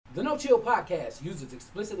The No Chill Podcast uses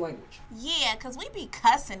explicit language. Yeah, because we be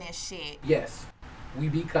cussing and shit. Yes, we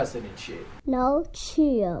be cussing and shit. No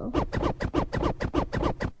chill.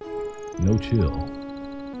 No chill.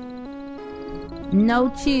 No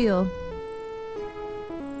chill.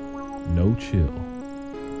 No chill.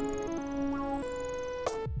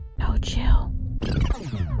 No chill.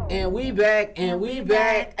 And we back,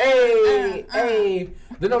 Hey, hey.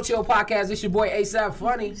 The No Chill Podcast, it's your boy ASAP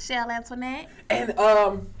Funny. Shell Antoinette. And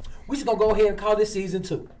we just gonna go ahead and call this season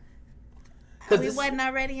 2. We wasn't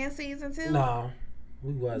already in season 2? No,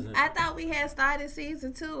 we wasn't. I thought we had started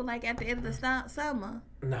season 2 like at the end of the summer.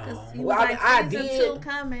 No. Well, like I season did. 2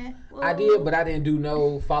 coming. Ooh. I did, but I didn't do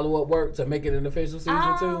no follow-up work to make it an official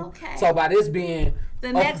season 2. Okay. So by this being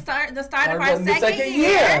the start of our second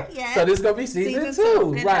year. Yes. So this is gonna be season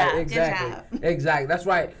 2. Good Right, job. exactly. Good job. Exactly. That's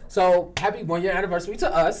right. So happy 1-year anniversary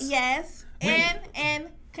to us. Yes. And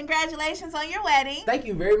congratulations on your wedding. Thank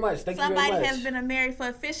you very much. Thank you very much. Somebody has been married for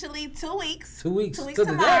officially 2 weeks. 2 weeks. 2 weeks to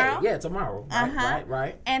tomorrow. The day. Yeah, tomorrow.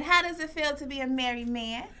 Right. And how does it feel to be a married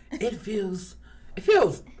man? I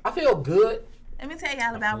feel good. Let me tell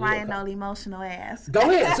y'all about Ryan Nole's emotional ass. Go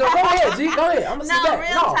ahead, G. Go ahead. I'm gonna see that.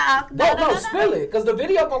 Real talk. No, spill it, cause the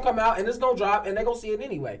video gonna come out and it's gonna drop and they gonna see it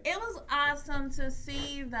anyway. It was awesome to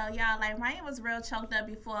see though, y'all. Like Ryan was real choked up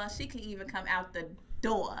before she could even come out the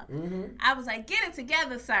door. Mm-hmm. I was like, get it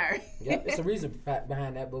together, sir. Yeah, it's a reason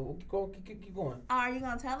behind that, but we'll keep going. Are you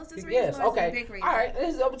gonna tell us this reason? Yes. Okay. Big reason? All right.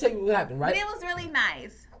 I'm gonna tell you what happened. Right. But it was really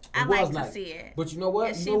nice. I like to see it. But you know what?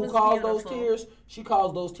 And you know who caused those tears? She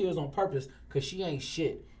caused those tears on purpose because she ain't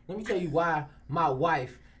shit. Let me tell you why my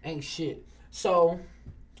wife ain't shit. So,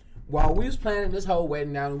 while we was planning this whole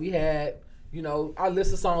wedding now, and we had, our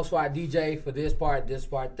list of songs for our DJ for this part,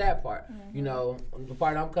 that part. Mm-hmm. The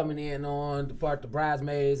part I'm coming in on, the part the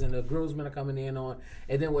bridesmaids and the groomsmen are coming in on,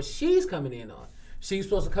 and then what she's coming in on. She's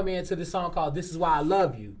supposed to come into this song called This Is Why I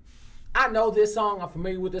Love You. I know this song. I'm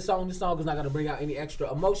familiar with this song. This song is not going to bring out any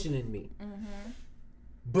extra emotion in me. Mm-hmm.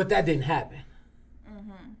 But that didn't happen.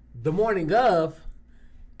 Mm-hmm. The morning of,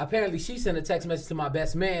 apparently she sent a text message to my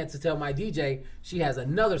best man to tell my DJ she has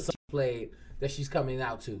another song played that she's coming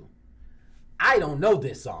out to. I don't know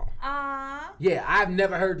this song. Yeah, I've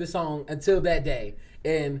never heard this song until that day.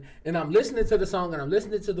 And I'm listening to the song and I'm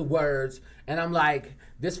listening to the words and I'm like,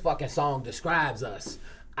 this fucking song describes us.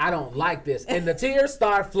 I don't like this. And the tears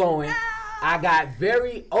start flowing. I got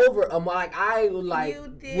very over them.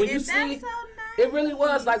 You did. When you Is that see so nice? it really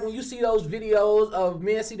was like when you see those videos of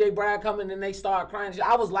me and C.J. Bride coming and they start crying.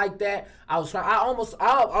 I was like that. I was trying.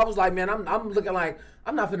 I was like, man, I'm looking like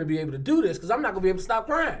I'm not gonna be able to do this because I'm not gonna be able to stop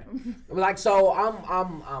crying. So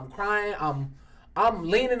I'm crying. I'm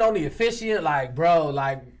leaning on the officiant, like, bro,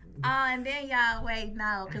 like. And then y'all wait,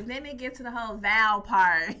 no, because then they get to the whole vow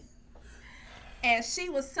part. And she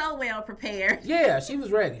was so well prepared. Yeah, she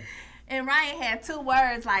was ready. And Ryan had 2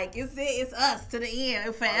 words like, it's us to the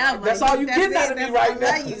end forever. That's all you get out of me right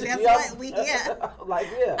now. That's what we get.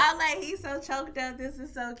 Yeah. I'm like, he's so choked up. This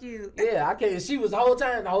is so cute. Yeah, I can't. She was the whole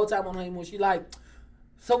time on honeymoon. She like,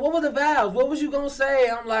 so what were the vows? What was you going to say?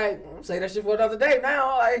 I'm like, say that shit for another day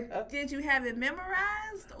now. Like, did you have it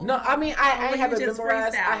memorized? No, I mean, I ain't have it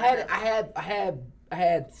memorized. I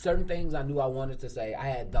had certain things I knew I wanted to say. I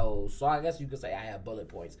had those. So I guess you could say I had bullet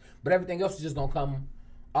points. But everything else is just going to come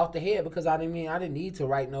off the head because I didn't need to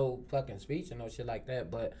write no fucking speech and no shit like that.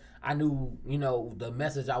 But I knew, the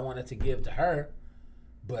message I wanted to give to her.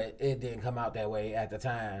 But it didn't come out that way at the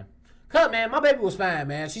time. Cause, man, my baby was fine,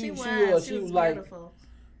 man. She was like, beautiful.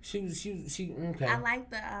 She okay. I like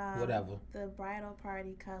the whatever. The bridal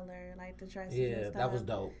party color, like the dresses. Yeah, and stuff. that was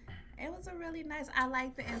dope. It was a really nice. I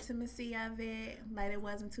like the intimacy of it. Like it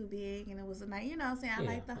wasn't too big, and it was a nice. You know what I'm saying? I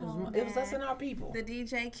like the whole. It was us and our people. The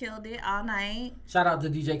DJ killed it all night. Shout out to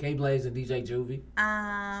DJ K Blaze and DJ Juvie.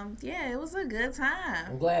 Yeah, it was a good time.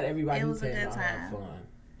 I'm glad everybody it was who a came good out time. had fun.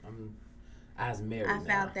 I was married. I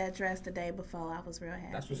found that dress the day before. I was real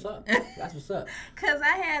happy. That's what's up. Cause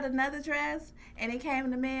I had another dress and it came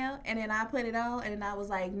in the mail, and then I put it on, and then I was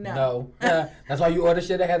like, no. That's why you order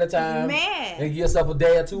shit ahead of time. Man. And give yourself a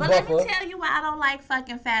day or two buffer. But let me tell you why I don't like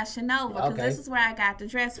fucking Fashion Nova. Because this is where I got the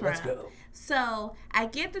dress from. Let's go. So I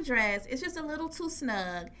get the dress. It's just a little too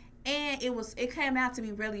snug. And it came out to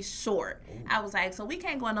be really short. Ooh. I was like, so we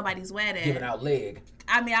can't go on nobody's wedding. Giving out leg.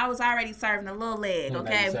 I mean, I was already serving a little leg,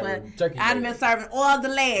 okay? But I've been serving all the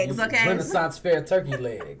legs, okay? Renaissance fair turkey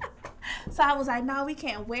leg. So I was like, no, we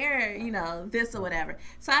can't wear, this or whatever.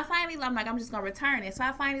 So I'm like, I'm just going to return it. So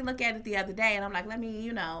I finally look at it the other day, and I'm like, let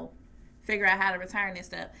me, figure out how to return this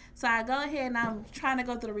stuff. So I go ahead, and I'm trying to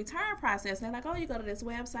go through the return process. And they're like, oh, you go to this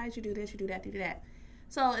website, you do this, you do that, you do that.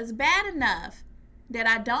 So it's bad enough that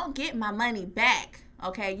I don't get my money back.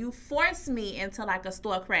 Okay, you force me into like a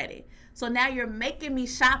store credit. So now you're making me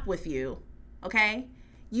shop with you. Okay,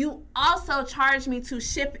 you also charge me to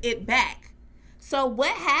ship it back. So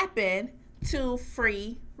what happened to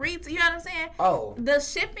free retail? You know what I'm saying? Oh. The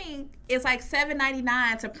shipping is like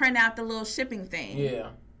 $7.99 to print out the little shipping thing. Yeah.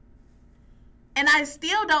 And I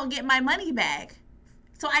still don't get my money back.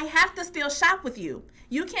 So I have to still shop with you.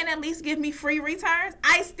 You can't at least give me free returns?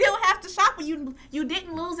 I still have to shop with you. You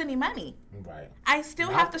didn't lose any money. Right. I still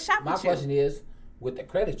have to shop with you. My question is, with the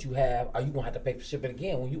credit you have, are you going to have to pay for shipping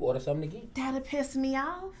again when you order something again? That'll piss me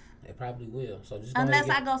off. It probably will. So just unless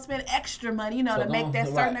I go spend extra money, you know, to make that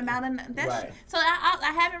certain amount of that. Right. So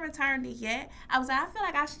I haven't returned it yet. I feel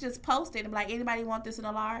like I should just post it and be like, anybody want this in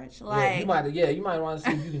a large? Like, you might want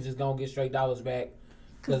to see if you can just go and get straight dollars back.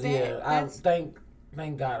 Because I thank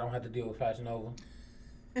God I don't have to deal with Fashion Nova.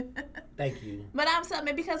 Thank you. But I'm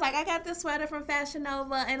something because like I got this sweater from Fashion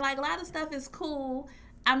Nova and like a lot of stuff is cool.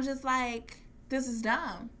 I'm just like, this is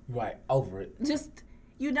dumb. Right, over it. Just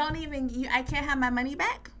I can't have my money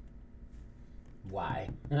back. Why?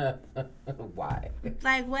 Why?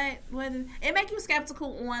 Like what it make you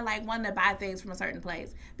skeptical on like wanting to buy things from a certain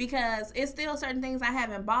place because it's still certain things I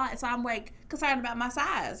haven't bought, so I'm like concerned about my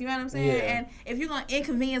size. You know what I'm saying? Yeah. And if you're gonna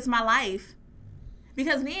inconvenience my life,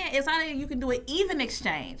 because then it's not that you can do an even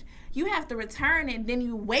exchange. You have to return it, then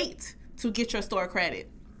you wait to get your store credit.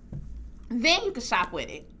 Then you can shop with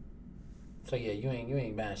it. So yeah, you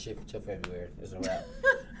ain't buying shit until February. It's a wrap.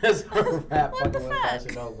 It's a wrap. What the fucking fuck?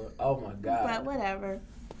 Fashion Nova. Oh my God. But whatever.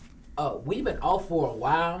 We've been off for a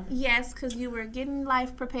while. Yes, because you were getting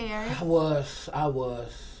life prepared. I was.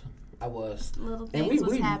 Little And things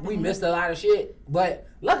was happening. we missed a lot of shit, but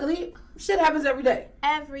luckily, shit happens every day.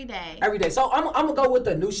 Every day. Every day. So I'm gonna go with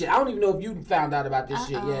the new shit. I don't even know if you found out about this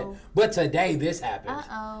shit yet, but today this happened.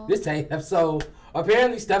 This tape. So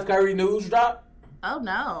apparently Steph Curry news dropped. Oh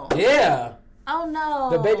no. Yeah. Oh no.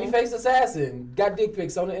 The babyface assassin got dick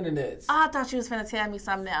pics on the internet. Oh, I thought you was finna tell me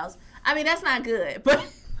something else. I mean, that's not good, but.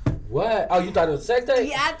 What? Oh, you thought it was sex tape?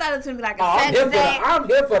 Yeah, I thought it was gonna be like a sex tape. I'm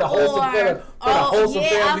here for the wholesome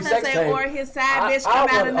family sex tape. Or his side bitch come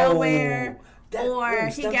out of nowhere. Or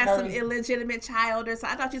he Steph got some Curry. illegitimate child or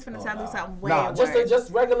something. I thought you was finna tell me something way Nah, worse.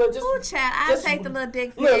 just regular, just. Ooh, chat, I'll take the little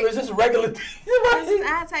dick pic. Look, it's just regular.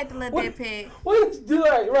 I'll take the little dick pic. What is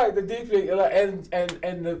right? The dick pic,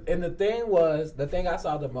 and the thing I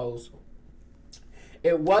saw the most.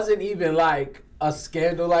 It wasn't even like a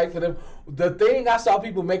scandal like for them. The thing I saw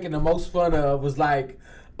people making the most fun of was like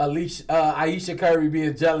Aisha Curry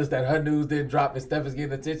being jealous that her news didn't drop and Steph is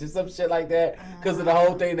getting attention, some shit like that, because of the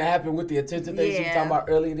whole thing that happened with the attention thing she was talking about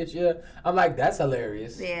earlier this year. I'm like, that's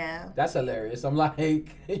hilarious. Yeah. That's hilarious. I'm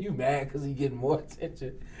like, you mad because he getting more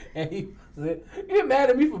attention? And you're mad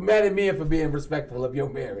at me and for being respectful of your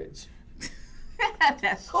marriage.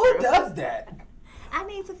 That's Who true. does that? I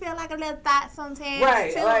need to feel like a little thought sometimes.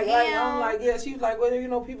 Right, too, like I'm like, yeah, she was like, well, you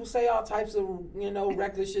know, people say all types of, you know,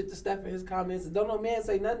 reckless shit to Steph in his comments. Don't no man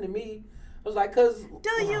say nothing to me. I was like, cause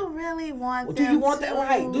do you really want do them you want that? to,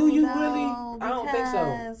 Right. Do you though? really? I don't think so.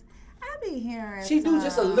 Because I be hearing She do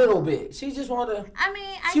just a little bit. She just want to. I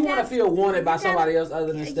mean, She want to feel wanted by somebody else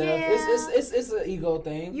other than Steph. Yeah. It's an ego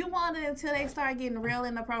thing. You want it until they start getting real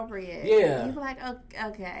inappropriate. Yeah. You be like,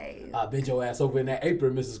 okay. I bent your ass over in that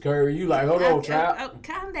apron, Mrs. Curry. You like, hold on, trap.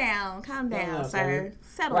 Calm down, down, sir.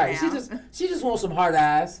 Settle Right. down. She just wants some hard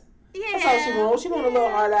eyes. Yeah. That's all she wants. She want a little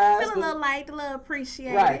hard eyes. Feel a little liked, a little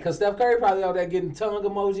appreciated. Right, because Steph Curry probably out there getting tongue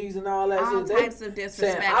emojis and all that all shit. types of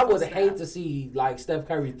disrespect. I would hate to see like Steph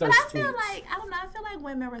Curry thirst But I feel tweets. like I don't know. I feel like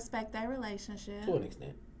women respect their relationship. To an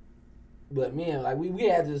extent. But men, like we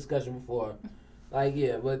had this discussion before. Like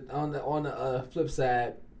yeah, but on the flip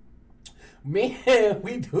side, man,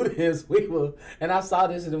 we do this. We will, and I saw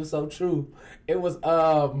this and it was so true. It was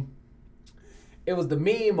the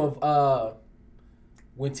meme of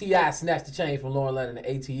when T.I. snatched the chain from Lauren London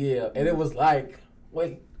in ATL, and it was like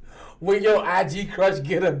when your IG crush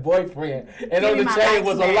get a boyfriend, and on the chain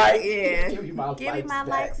was a light. Yeah. Give me my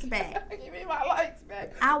likes back. Give me my likes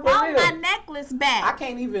back. I For want real. my necklace back. I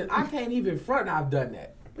can't even front. I've done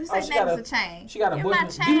that. We say she necklace or chain. She got a Give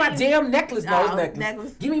boyfriend. my Give me my chain. damn necklace. No, it's Oh, necklace.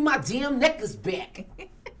 necklace. Give me my damn necklace back.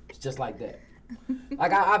 It's just like that.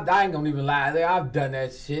 Like I ain't gonna even lie. I've done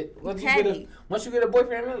that shit. Once you get a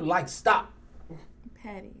boyfriend, like stop.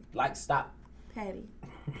 Petty. Like stop. Petty.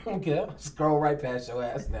 Okay, I'll scroll right past your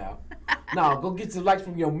ass now. No, go get some likes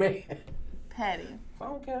from your man. Petty. I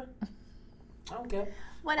don't care.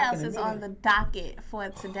 What I else can is admit on it. the docket for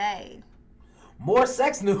today? More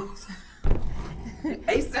sex news.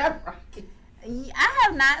 ASAP Rocky. I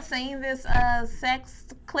have not seen this sex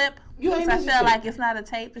clip. You ain't so I seen feel shit. like it's not a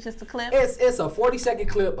tape. It's just a clip. It's a 40-second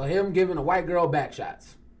clip of him giving a white girl back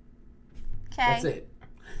shots. Okay.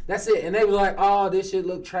 That's it. And they was like, oh, this shit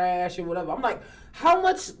look trash or whatever. I'm like, how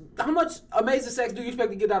much amazing sex do you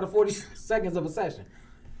expect to get out of 40 seconds of a session?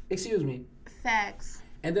 Excuse me. Facts.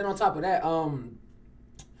 And then on top of that, Who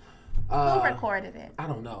recorded it? I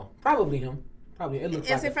don't know. Probably him. Probably. It looks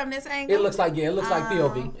Is like it from this angle? It looks like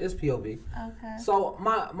POV. It's POV. Okay. So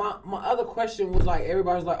my other question was like,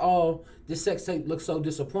 everybody's like, oh, this sex tape looks so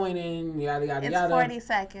disappointing, yada yada It's yada. 40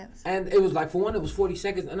 seconds. And it was like, for one, it was 40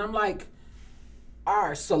 seconds, and I'm like,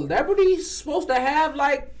 are celebrities supposed to have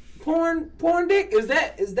like porn dick? Is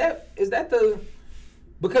that the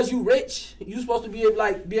because you rich, you supposed to be able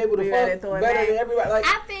to fuck better than everybody? Like,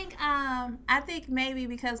 I think maybe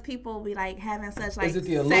because people be like having such like is it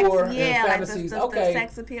the allure sex, and fantasies? the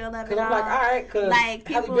sex appeal of it Because I'm like, all right, because like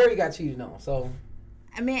Halle Berry got cheated on, so.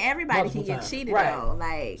 I mean, everybody Multiple can get times. cheated Right. on.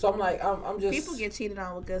 Like, So I'm like, I'm just. people get cheated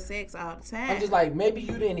on with good sex all the time. I'm just like, maybe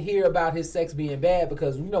you didn't hear about his sex being bad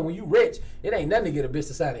because, you know, when you rich, it ain't nothing to get a bitch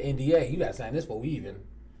to sign an NDA. You got to sign this before we even,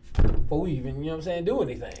 you know what I'm saying, do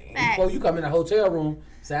anything. Facts. Before you come in a hotel room,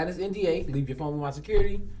 sign this NDA, leave your phone with my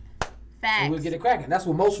security, Facts. and we'll get it cracking. That's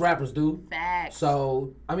what most rappers do. Facts.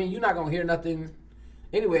 So, I mean, you're not going to hear nothing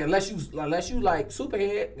anyway, unless you like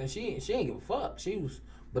Superhead, and she ain't give a fuck.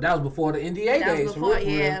 But that was before the NDA that days. was before, for real.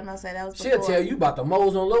 yeah, I'm gonna say that was before. She'll tell you about the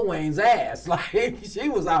moles on Lil Wayne's ass. Like, she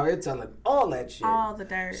was out here telling all that shit. all the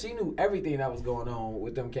dirt. She knew everything that was going on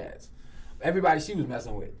with them cats. Everybody she was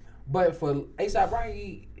messing with. But for A$AP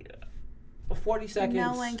Rocky, 40 seconds.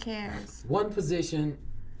 No one cares. One position,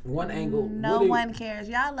 one angle. No one cares.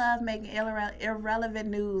 Y'all love making irrelevant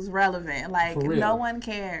news relevant. Like, For real. no one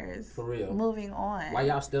cares. For real. Moving on. Why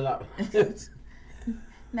y'all still out?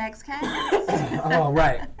 Next case. Oh,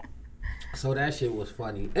 right. So that shit was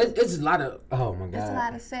funny. It's a lot of, oh my God. It's a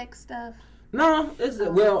lot of sex stuff. No,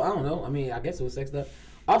 well, I don't know. I mean, I guess it was sex stuff.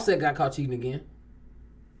 Offset got caught cheating again.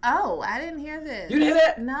 Oh, I didn't hear this. You didn't hear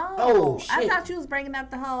that? No. Oh, shit. I thought you was bringing up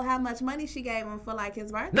the whole how much money she gave him for like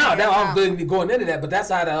his birthday. No, that I or was going into that, but that's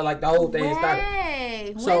how the whole thing started.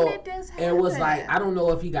 Wait, So when did this happen? it was like, I don't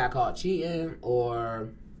know if he got caught cheating or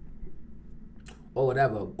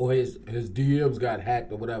whatever, or his DMs got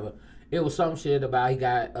hacked or whatever. It was some shit about he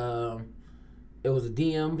got it was a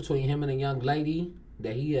DM between him and a young lady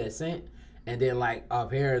that he had sent, and then like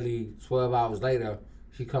apparently 12 hours later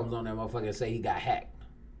she comes on that motherfucker and say he got hacked.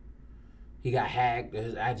 He got hacked,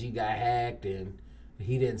 his IG got hacked, and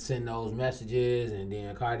he didn't send those messages, and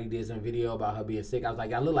then Cardi did some video about her being sick. I was like,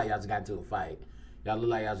 y'all look like y'all just got into a fight. Y'all look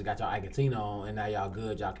like y'all just got y'all Argentina on, and now y'all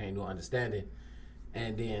good, y'all can't do understanding.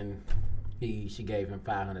 And then she gave him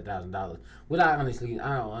 $500,000. Which I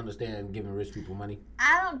don't understand giving rich people money.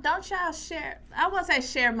 Don't y'all share? I won't say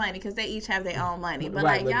share money because they each have their own money, but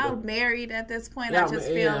Right, like but y'all married at this point. Yeah, I just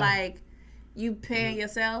feel yeah. like you paying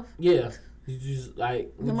yourself. Yeah. You just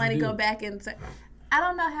like The money go back into. I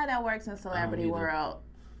don't know how that works in celebrity either. world.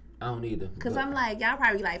 I don't either. Cause but- I'm like, y'all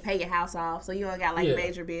probably like pay your house off, so you don't got like Yeah.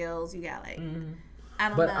 major bills. You got like, I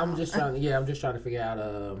don't But know. I'm just trying to figure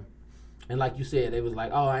out and like you said, it was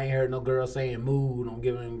like, oh, I ain't heard no girl saying mood on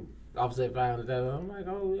giving Offset $500,000. I'm like,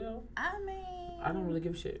 oh yeah. I mean, I don't really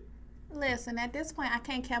give a shit. listen, at this point, I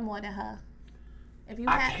can't care more than her. If you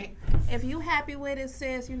I can't. if you happy with it,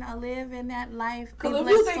 sis, live in that life. Cause if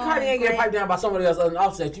you think Cardi ain't getting piped down by somebody else other than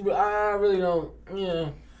Offset, I really don't.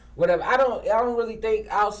 Yeah, whatever. I don't really think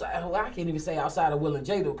outside. Well, I can't even say outside of Will and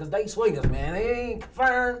Jada because they swingers, man. They ain't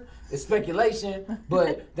confirmed. It's speculation,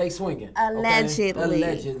 but they swinging. Allegedly. Okay?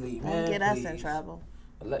 Allegedly, man. Don't get us in please. trouble.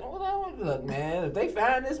 Look, man. If they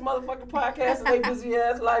find this motherfucking podcast in their busy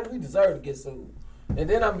ass life, we deserve to get sued. And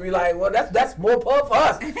then I'm gonna be like, well, that's more pub for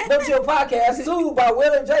us. Them Chill Podcast sued by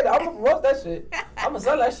Will and Jada. I'm gonna promote that shit. I'm gonna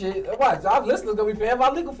sell that shit. Watch, our listeners gonna be paying for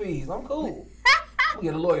our legal fees. I'm cool. We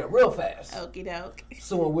get a lawyer real fast. Okie doke.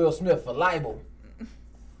 Suing Will Smith for libel,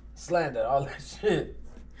 slander, all that shit.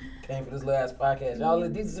 Came for this last podcast. Y'all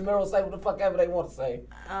let Desus and Mero say what the fuck ever they want to say.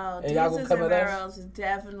 Oh, And y'all gonna Jesus come and at us? Barrels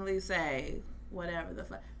definitely say whatever the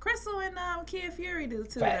fuck. Crystal and Kid Fury do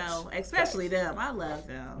too, Facts. though. Especially them. I love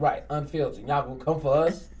them. Right, unfiltered. Y'all gonna come for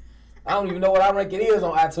us? I don't even know what our ranking is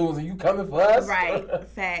on iTunes, and you coming for us? Right.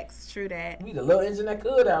 Facts. True that. We the little engine that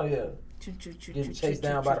could out here. Getting chased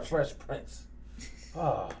down by the Fresh Prince.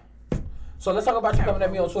 Oh. So let's talk about you coming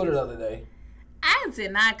at me on Twitter the other day. I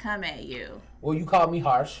did not come at you. Well, you called me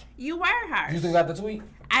harsh. You were harsh. You still got the tweet?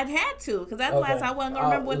 I had to, because otherwise Okay. I wasn't going to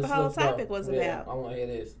remember what the let's whole go. topic was Yeah, about. I want to hear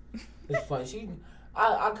this. It's funny.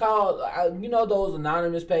 I called, you know those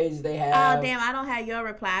anonymous pages they have. Oh damn! I don't have your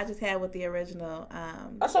reply. I just had with the original.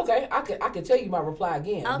 That's okay. I can tell you my reply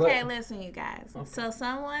again. Okay, listen, you guys. Okay. So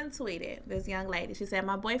someone tweeted, this young lady. She said,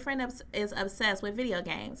 "My boyfriend is obsessed with video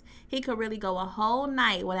games. He could really go a whole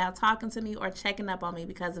night without talking to me or checking up on me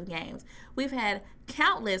because of games. We've had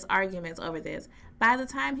countless arguments over this. By the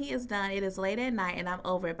time he is done, it is late at night, and I'm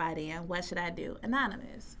over it by then. What should I do?"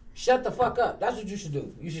 Anonymous. Shut the fuck up. That's what you should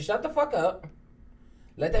do. You should shut the fuck up.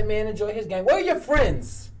 Let that man enjoy his game. Where are your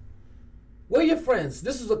friends? Where are your friends?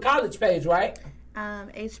 This is a college page, right?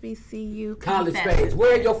 HBCU college page.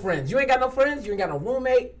 Where are your friends? You ain't got no friends? You ain't got no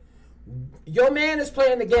roommate? Your man is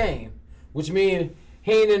playing the game, which means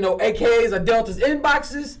he ain't in no AKs or Deltas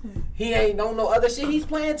inboxes. He ain't on no other shit. He's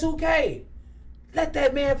playing 2K. Let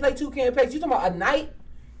that man play 2K and pace. You talking about a night?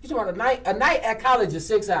 You talking about a night? A night at college is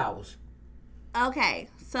 6 hours. Okay,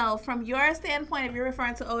 so from your standpoint, if you're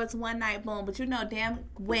referring to, it's one night, boom, but you know damn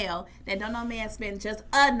well that don't no man spend just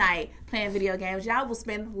a night playing video games. Y'all will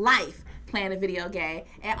spend life playing a video game,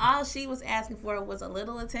 and all she was asking for was a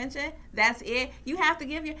little attention. That's it. You have to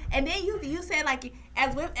give your, and then you said like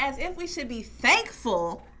as if we should be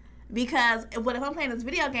thankful. Because if I'm playing this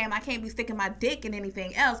video game, I can't be sticking my dick in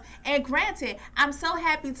anything else. And granted, I'm so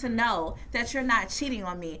happy to know that you're not cheating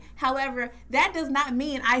on me. However, that does not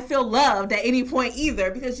mean I feel loved at any point either,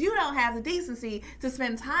 because you don't have the decency to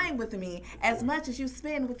spend time with me as much as you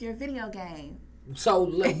spend with your video game. So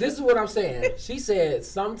look, this is what I'm saying. She said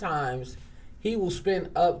sometimes he will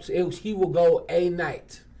spend he will go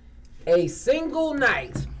a single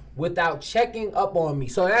night without checking up on me.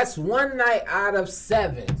 So that's one night out of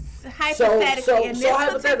 7. Hypothetically, in this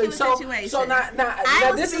particular situation. So now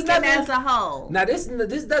this is nothing as a whole. Now this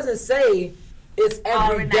doesn't say it's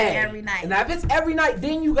every day. Every night. Now if it's every night,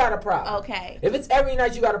 then you got a problem. Okay. If it's every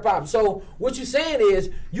night, you got a problem. So what you're saying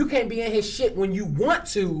is you can't be in his shit when you want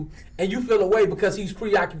to, and you feel away because he's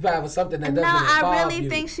preoccupied with something that doesn't involve you. No, I really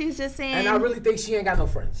think she's just saying. And I really think she ain't got no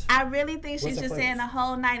friends. I really think she's just saying a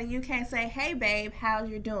whole night, and you can't say, "Hey babe, how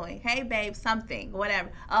you doing? Hey babe, something, whatever."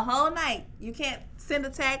 A whole night, you can't send a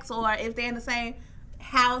text, or if they're in the same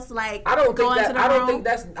house, like I don't going to the room. I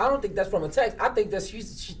don't think that's from a text. I think that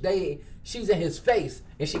she's in his face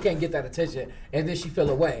and she can't get that attention, and then she feel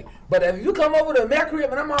away. But if you come over to my crib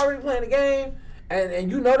and I'm already playing the game,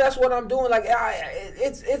 and you know that's what I'm doing, like I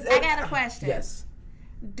got a question. Yes.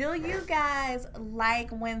 Do you guys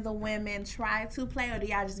like when the women try to play, or do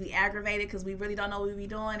y'all just be aggravated because we really don't know what we be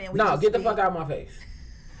doing? And get the fuck out of my face.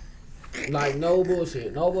 Like no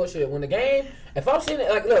bullshit. When the game, if I'm sitting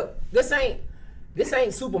like, look, this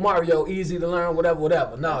ain't Super Mario easy to learn,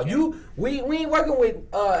 whatever. No, okay. We ain't working with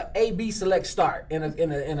A/B select start in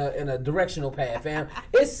a directional pad, fam.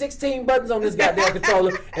 It's 16 buttons on this goddamn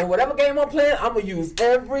controller, and whatever game I'm playing, I'm gonna use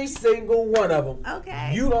every single one of them.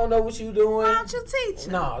 Okay. You don't know what you doing. Why don't you teach?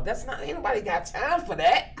 No, that's not. Ain't nobody got time for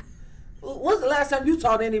that. When's the last time you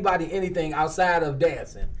taught anybody anything outside of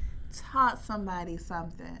dancing? Taught somebody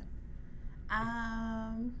something.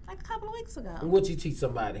 Like a couple of weeks ago. What'd you teach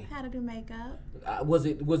somebody? How to do makeup. Was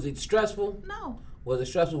it stressful? No. Was it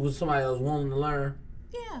stressful? Was somebody else wanting to learn?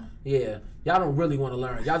 Yeah. Yeah. Y'all don't really want to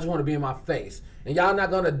learn. Y'all just want to be in my face. And y'all not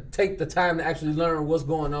going to take the time to actually learn what's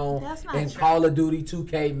going on in Call of Duty,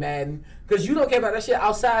 2K, Madden. Because you don't care about that shit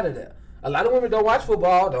outside of that. A lot of women don't watch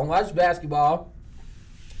football, don't watch basketball.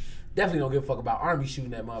 Definitely don't give a fuck about Army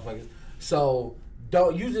shooting at motherfuckers. So...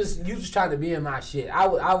 you just trying to be in my shit. I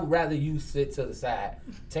would rather you sit to the side.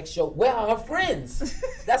 Text where are her friends?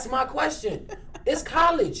 That's my question. It's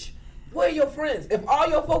college. Where are your friends? If all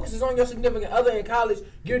your focus is on your significant other in college,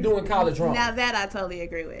 you're doing college wrong. Now that I totally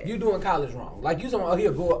agree with. You're doing college wrong. Like you talking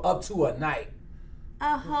he'll go up to a night.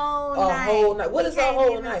 A whole night. What is a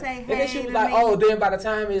whole night? And then she was like, then by the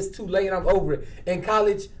time it's too late, I'm over it. In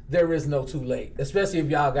college, there is no too late. Especially if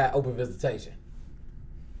y'all got open visitation.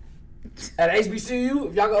 At HBCU,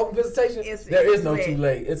 if y'all got open visitation, there is no lit. Too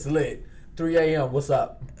late. It's lit. 3 a.m. What's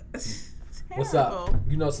up? What's up?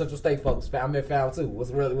 You know Central State folks. I'm in found too. What's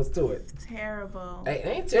to it? Terrible. Hey, it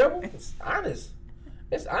ain't terrible. It's honest.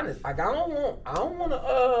 It's honest. Like I don't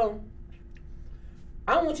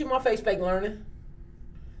want you in my face fake learning.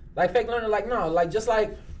 Like fake learning, like no, like just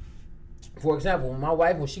like for example, my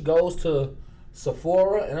wife when she goes to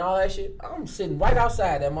Sephora and all that shit, I'm sitting right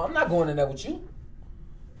outside that. I'm not going in there with you.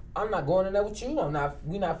 We not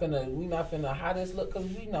finna how this look, because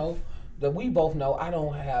we know that we both know I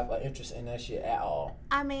don't have an interest in that shit at all.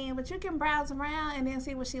 I mean, but you can browse around and then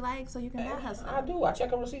see what she likes so you can buy her stuff. I do. I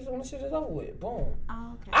check her receipts when the shit is over with. Boom.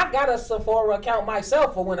 Oh, okay. I got a Sephora account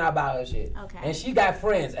myself for when I buy her shit. Okay. And she got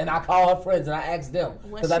friends, and I call her friends and I ask them.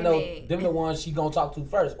 Because I know them the ones she gonna talk to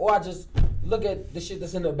first. Or I just look at the shit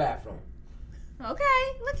that's in the bathroom. Okay,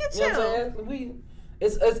 look at You know what I'm saying?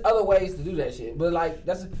 It's other ways to do that shit, but like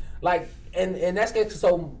that's like and that's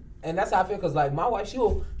so and that's how I feel because like my wife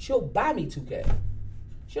she'll buy me 2K.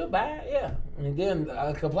 She'll buy it, yeah, and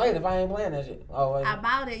then complain if I ain't playing that shit. Oh,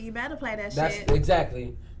 About it, you better play that that's shit.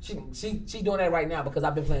 exactly. She doing that right now because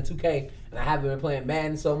I've been playing 2K and I haven't been playing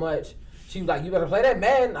Madden so much. She was like, "You better play that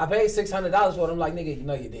Madden." I paid $600 for it. I'm like, "Nigga,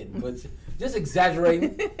 no, you didn't." But just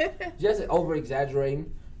exaggerating, just over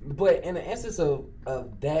exaggerating. But in the instance of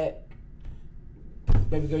that,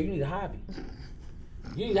 baby girl, you need a hobby.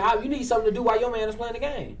 You need a hobby. You need something to do while your man is playing the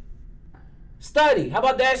game. Study. How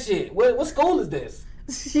about that shit? What school is this?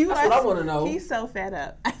 That's what I want to know. He's so fed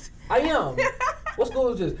up. I am. What school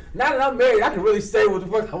is this? Now that I'm married, I can really say what the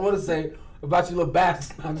fuck I want to say about you little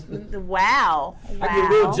bastard. Wow. I get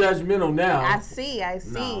real judgmental now. I see.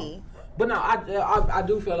 No. But no, I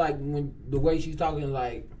do feel like when the way she's talking,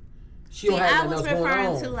 like she don't have nothing else going on. I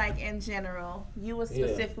was referring to like in general. You were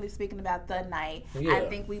specifically speaking about the night. Yeah. I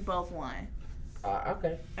think we both won.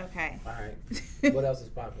 Okay. Okay. All right. What else is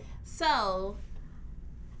popping? So,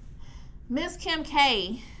 Miss Kim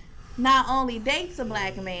K not only dates a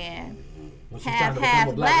black man, have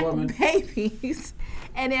had black babies,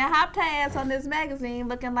 and then hopped her ass on this magazine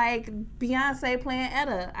looking like Beyonce playing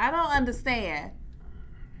Etta. I don't understand.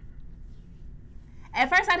 At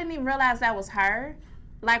first, I didn't even realize that was her.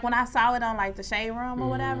 Like, when I saw it on, like, the Shade Room or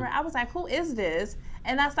whatever, I was like, who is this?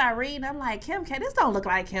 And I started reading. I'm like, Kim K? This don't look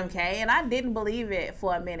like Kim K. And I didn't believe it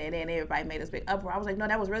for a minute. And everybody made this big uproar. I was like, no,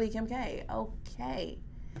 that was really Kim K. Okay.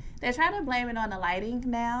 They're trying to blame it on the lighting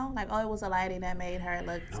now. Like, oh, it was the lighting that made her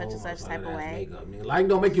look such and such type of way. Makeup, nigga. Lighting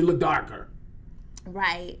don't make you look darker.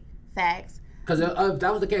 Right. Facts. Because if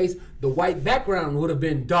that was the case, the white background would have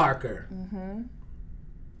been darker. Mm-hmm.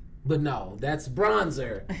 But no, that's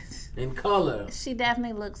bronzer in color. She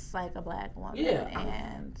definitely looks like a black woman. Yeah.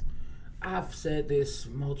 And I've said this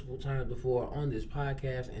multiple times before on this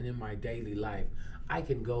podcast and in my daily life. I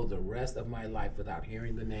can go the rest of my life without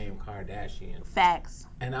hearing the name Kardashian. Facts.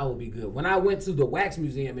 And I will be good. When I went to the Wax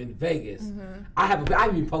Museum in Vegas, I haven't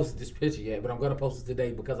even posted this picture yet, but I'm going to post it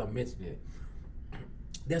today because I'm mentioning it.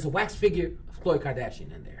 There's a wax figure of Khloe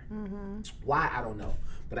Kardashian in there. Why? I don't know.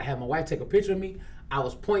 But I had my wife take a picture of me. I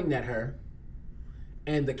was pointing at her,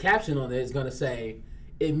 and the caption on there is going to say,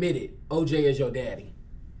 "Admit it, OJ is your daddy."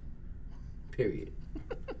 Period.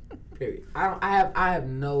 Period. I have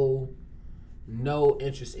no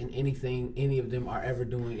interest in anything any of them are ever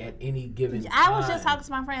doing at any given time. I was just talking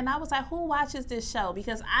to my friend, and I was like, who watches this show?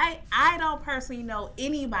 Because I don't personally know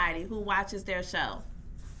anybody who watches their show.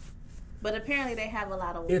 But apparently they have a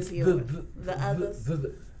lot of viewers. The others.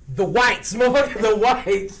 The whites, motherfucker, the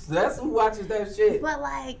whites. That's who watches that shit. But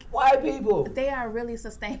like white people, they are really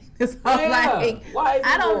sustaining this whole white people.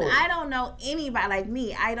 I don't know anybody like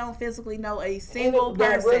me. I don't physically know a single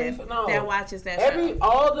person that watches that show.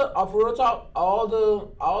 For real talk, all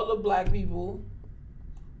the black people,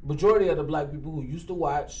 majority of the black people who used to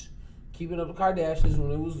watch Keeping Up with the Kardashians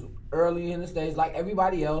when it was early in the stage, like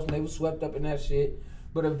everybody else, and they were swept up in that shit.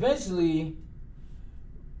 But eventually,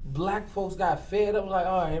 black folks got fed up. Like,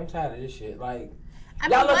 all right, I'm tired of this shit. Like,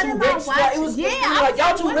 y'all are too rich. Like,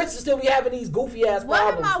 y'all too rich to still be having these goofy ass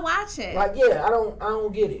problems. What am I watching? Like, yeah, I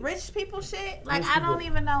don't get it. Rich people shit. Like, I don't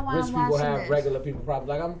even know why I'm watching this. Rich people have regular people problems.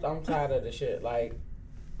 Like, I'm tired of the shit. Like,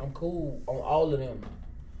 I'm cool on all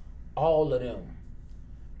of them,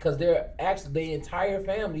 because they're actually the entire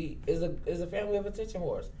family is a family of attention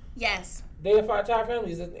whores. Yes. Their entire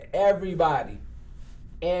family is everybody.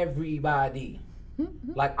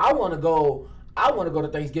 Like, I want to go to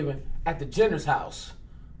Thanksgiving at the Jenner's house.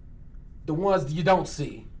 The ones you don't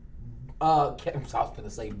see. I was going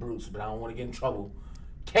to say Bruce, but I don't want to get in trouble.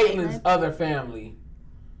 Caitlyn's other family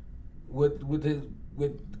with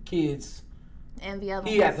the kids. And the other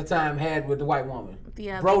he at the time had with the white woman.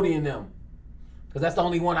 Brody and them. Because that's the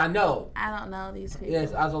only one I know. I don't know these people.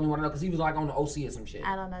 Yes, I was the only one I know because he was like on the OC or some shit.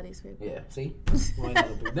 I don't know these people. Yeah, see?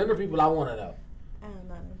 Them the people I want to know. I don't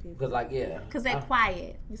know them people. Because, like, yeah. Because they're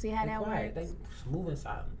quiet. You see how that quiet. works? They move in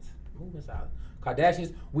silence.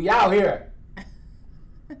 Kardashians, we out here.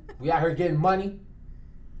 We out here getting money,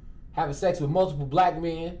 having sex with multiple black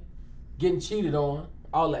men, getting cheated on,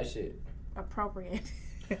 all that shit. Appropriate.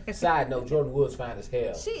 Side note, Jordan Woods fine as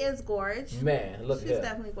hell. She is gorgeous. Man, look at her. She's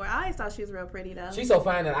definitely gorgeous. I always thought she was real pretty, though. She's so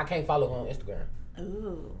fine that I can't follow her on Instagram.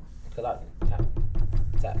 Ooh. Because I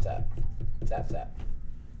tap.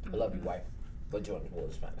 I love you, wife. But Jordan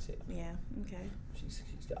Woods fine as hell. Yeah, okay. She's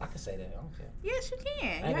I can say that. I don't care. Yes, you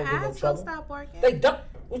can. Your eyes don't stop working. They don't.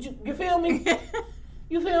 You feel me?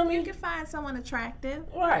 You feel me? You can find someone attractive.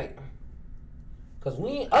 Right. Cause we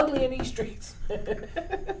ain't ugly in these streets.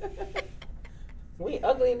 We ain't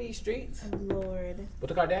ugly in these streets. Lord. But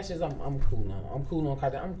the Kardashians, I'm cool on. I'm cool on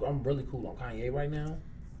Kardashian. I'm really cool on Kanye right now.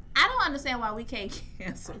 I don't understand why we can't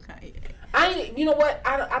cancel Kanye. You know what?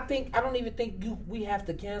 I don't even think we have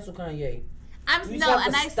to cancel Kanye. And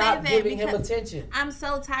I say that giving him because attention. I'm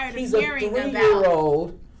so tired He's of hearing a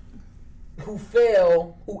 3-year-old who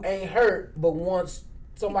fell, who ain't hurt, but wants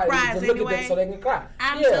somebody to look at them so they can cry.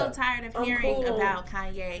 I'm so tired of hearing about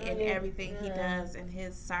Kanye and everything he does and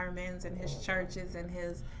his sermons and his churches and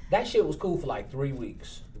his... That shit was cool for like 3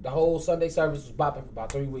 weeks. The whole Sunday service was bopping for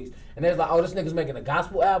about 3 weeks. And they're like, oh, this nigga's making a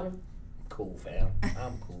gospel album? Cool, fam.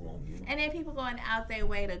 I'm cool on you. And then people going out their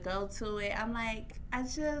way to go to it. I'm like, I'm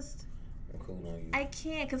cool on you. I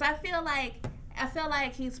can't, because I feel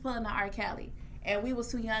like he's pulling the R. Kelly. And we was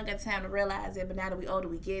too young at the time to realize it, but now that we older,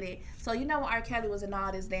 we get it. So you know when R. Kelly was in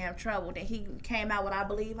all this damn trouble, that he came out with I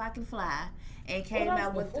Believe I Can Fly, and came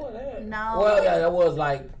out with that. No. Well, yeah, that was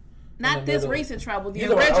like not this recent trouble, the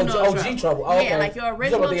original OG trouble. Oh, okay. Yeah, like your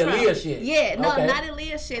original trouble. The Aaliyah shit. Yeah, no, okay. not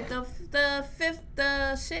Aaliyah shit.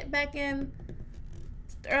 The shit back in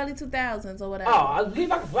the early 2000s or whatever. Oh, I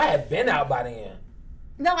Believe I Can Fly had been out by then.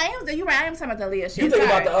 No, you're right. I am talking about the Aaliyah shit. You think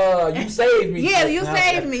about the You Saved Me. Yeah, You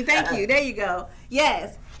Saved Me. Thank you. There you go.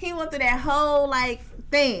 Yes. He went through that whole, like,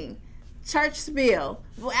 thing. Church spill.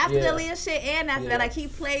 Well, after the Aaliyah shit and after that, like, he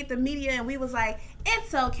played the media and we was like,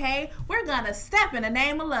 it's okay. We're going to step in the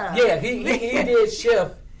name of love. Yeah, he did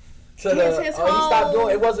shift to he stopped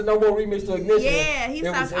doing, it wasn't no more remix to Ignition. Yeah, he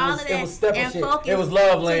stopped all of that. It was step and shit. Focus it was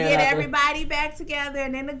Love Land. To get everybody back together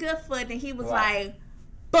and in the good foot. And he was like,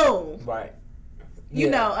 boom. Right. You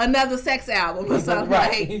know, another sex album or something.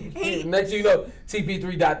 Right. Next you know, TP3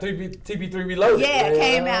 Reloaded. Yeah,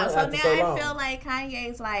 came out. So now I feel like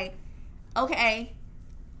Kanye's like, okay,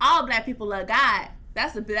 all black people love God.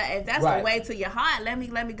 If that's the way to your heart, let me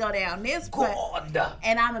go down this path.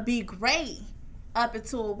 And I'm gonna be great up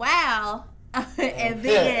until a while. And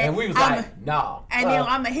then and we was nah. And then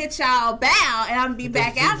I'm gonna hit y'all bow and I'm gonna be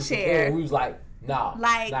back out here. And we was like, nah.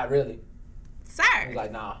 Like, not really. Sir. We was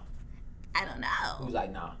like, nah. I don't know. He was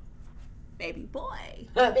like, nah. Baby boy.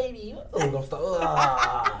 Baby. Don't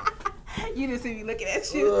stop. You didn't see me looking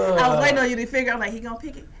at you. I was waiting on you to figure. I'm like, he gonna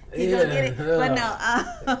pick it. He gonna get it. But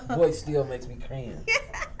no. Voice still makes me cringe.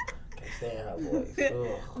 Can't stand her voice.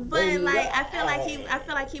 But baby, like, I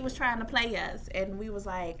feel like he was trying to play us, and we was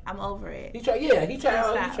like, I'm over it. He tried. Yeah, he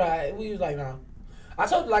tried. We was like, nah. I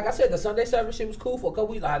told you, like I said, the Sunday service shit was cool for a couple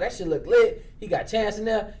weeks. Like, that shit looked lit. He got Chance in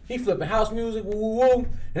there. He flipping house music, woo woo woo. And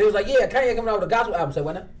he was like, yeah, Kanye coming out with a gospel album. Say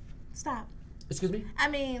what now? Stop. Excuse me? I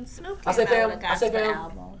mean, Snoop came out with a gospel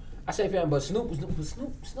album. I say fam, but Snoop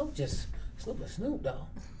though.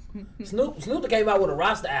 Snoop came out with a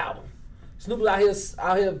Rasta album. Snoop was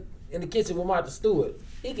out here in the kitchen with Martha Stewart.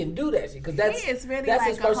 He can do that shit because that's really that's like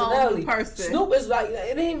his personality. A whole person. Snoop is like,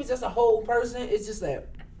 it ain't even just a whole person. It's just that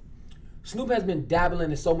Snoop has been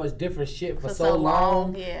dabbling in so much different shit for so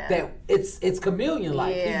long that it's chameleon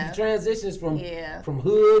like. He transitions from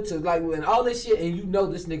hood to like and all this shit, and you know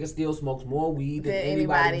this nigga still smokes more weed than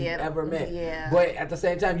anybody you've ever met. Yeah. But at the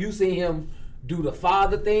same time, you see him do the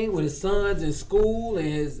father thing with his sons in school and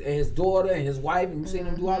his daughter and his wife, and you see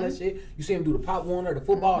him do all that shit. You see him do the Pop Warner, the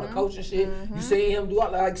football, the coaching shit. You see him do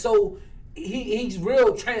all that. Like, so he's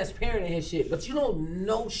real transparent in his shit, but you don't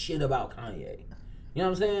know shit about Kanye. You know what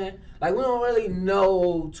I'm saying? Like, we don't really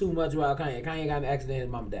know too much about Kanye. Kanye got in an accident, his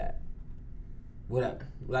mom died. Whatever.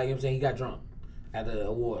 Like, you know what I'm saying? He got drunk at the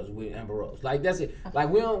awards with Amber Rose. Like, that's it. Like,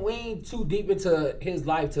 we ain't too deep into his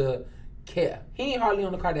life to care. He ain't hardly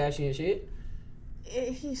on the Kardashian shit.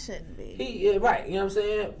 He shouldn't be. Right. You know what I'm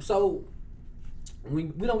saying? So, we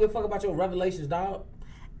don't give a fuck about your revelations, dog.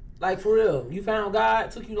 Like, for real. You found God,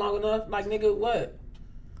 took you long enough. Like, nigga, what?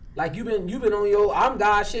 Like, you've been on your I'm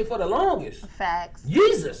God shit for the longest. Facts.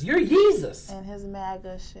 Jesus. You're Jesus. And his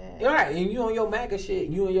MAGA shit. Right. And you on your MAGA shit.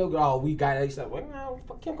 You and your, we got that stuff. Well, no,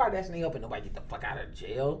 Kim Kardashian ain't helping nobody get the fuck out of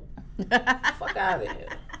jail. Fuck out of here.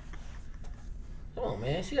 Come on,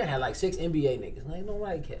 man. She done had like 6 NBA niggas. Like,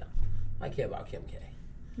 nobody care. I care about Kim K.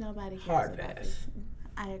 Nobody cares Hard about pass. it.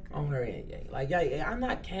 I agree. On her and Ye. Like, Ye, I'm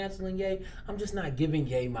not canceling Ye. I'm just not giving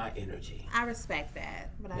Ye my energy. I respect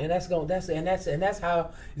that. But and that's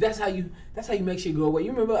how you make shit go away.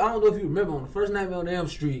 You remember? I don't know if you remember on the first Nightmare on Elm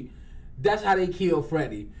Street. That's how they killed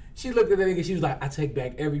Freddy. She looked at that nigga. She was like, "I take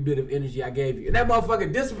back every bit of energy I gave you," and that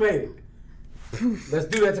motherfucker dissipated. Let's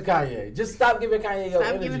do that to Kanye. Just stop giving Kanye your energy.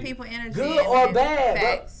 Stop giving people energy. Good or bad,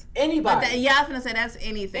 facts. Anybody. But I was gonna say that's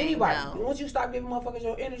anything. Anybody. Though. Once you stop giving motherfuckers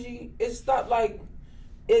your energy, it stop like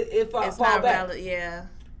it fall it's back. Yeah.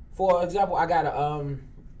 For example, I got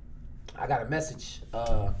I got a message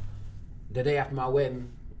the day after my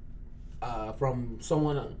wedding from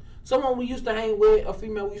someone we used to hang with, a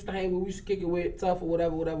female we used to hang with, we used to kick it with, tough or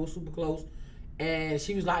whatever, super close. And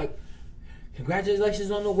she was like,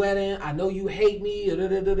 congratulations on the wedding. I know you hate me.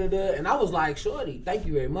 And I was like, shorty, thank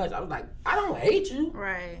you very much. I was like, I don't hate you.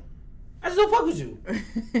 Right. I just don't fuck with you.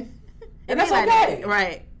 And that's like okay. That.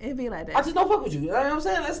 Right. It'd be like that. I just don't fuck with you. You know what I'm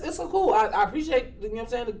saying? It's so cool. I appreciate, you know what I'm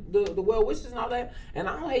saying, the well wishes and all that. And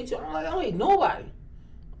I don't hate you. I don't hate nobody.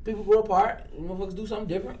 People grow apart. Motherfuckers do something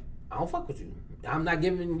different. I don't fuck with you. I'm not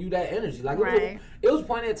giving you that energy. Like right. it was a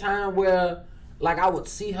point in time where, like, I would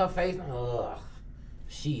see her face.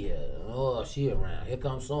 She around. Here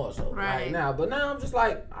comes so and so right now. But now I'm just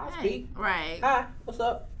like, I'll speak. Right. Hi, what's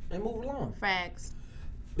up? And move along. Facts.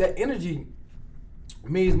 That energy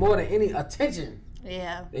means more than any attention.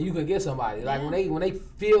 Yeah. That you can get somebody. Like when they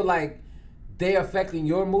feel like they're affecting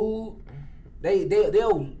your mood,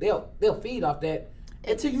 they'll feed off that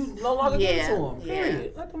until you no longer give it to them.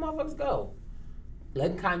 Period. Let the motherfuckers go.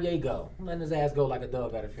 Letting Kanye go. Letting his ass go like a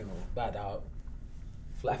dove at a funeral. Bye, dog.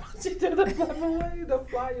 Flap away, the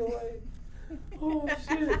fly away. Oh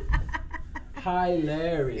shit.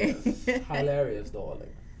 Hilarious, darling.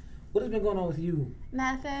 What has been going on with you?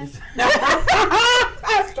 Nothing.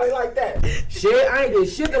 Straight like that. Shit, I ain't did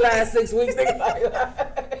shit the last 6 weeks. Shit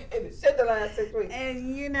the last 6 weeks.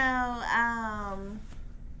 And you know,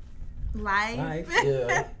 life.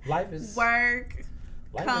 Yeah. Life is work,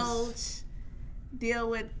 coach, deal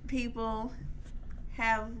with people,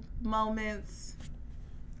 have moments.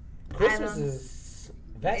 Christmas is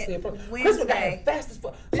vastly approaching. Wednesday. Christmas got fast as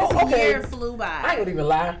fuck. This year flew by. I ain't gonna even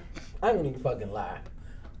lie. I ain't gonna even fucking lie.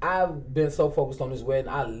 I've been so focused on this wedding,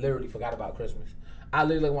 I literally forgot about Christmas. I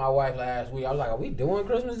literally looked at my wife last week. I was like, are we doing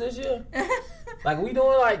Christmas this year? Like, are we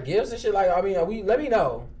doing, like, gifts and shit? Like, I mean, are we, let me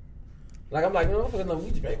know. Like, I'm like, you know, we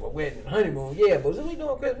just pay for a wedding, honeymoon. Yeah, but are we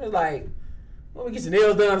doing Christmas, like, when we get your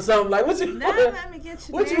nails done or something? Like, what you let me get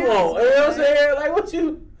you what you want? You know what I'm saying? Like, what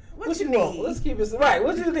you need? want? Let's keep it, right,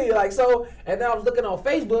 what you need? Like, so, and then I was looking on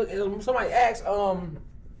Facebook, and somebody asked,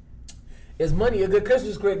 is money a good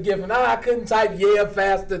Christmas gift? And I couldn't type yeah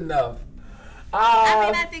fast enough. I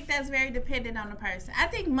mean, I think that's very dependent on the person. I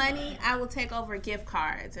think money, I will take over gift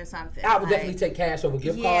cards or something. I would definitely take cash over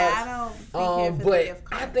gift cards. Yeah, I don't think for but gift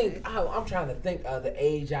cards. I think I'm trying to think of the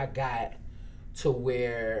age I got to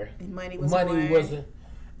where money wasn't.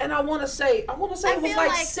 And I want to say it was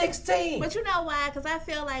like 16. But you know why? Because I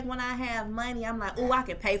feel like when I have money, I'm like, ooh, I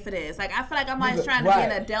can pay for this. Like, I feel like I'm always trying to be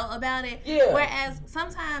an adult about it. Yeah. Whereas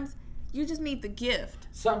sometimes you just need the gift.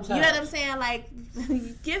 Sometimes. You know what I'm saying? Like,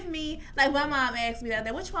 give me, like my mom asked me the other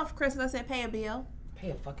day, what you want for Christmas? I said, pay a bill. Pay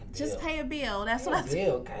a fucking bill. Just pay a bill. That's what I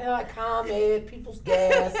said. Bill. Like ComEd, People's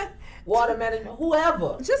Gas, Water Management,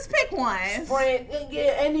 whoever. Just pick one. Sprint,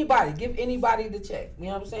 yeah, anybody. Give anybody the check. You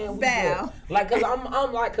know what I'm saying? Bow. Like, cause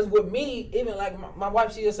I'm like, cause with me, even like my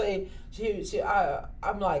wife, she'll say,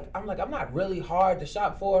 I'm like, I'm not really hard to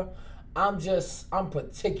shop for. I'm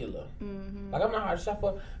particular. Mm-hmm. Like, I'm not hard to shop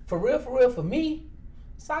for. For real, for me,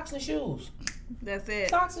 socks and shoes. That's it.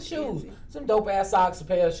 Socks and shoes. Easy. Some dope ass socks, a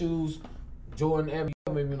pair of shoes. Jordan,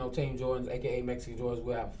 maybe Team Jordans, aka Mexican Jordans.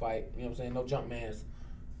 We'll have a fight. You know what I'm saying? No Jumpmans.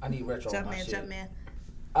 I need retro on my shit. Jumpman.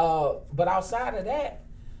 But outside of that,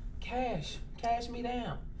 cash me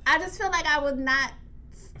down. I just feel like I would not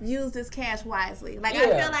use this cash wisely. Like,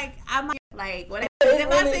 I feel like I might, like, whatever.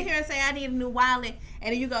 If I sit here and say I need a new wallet,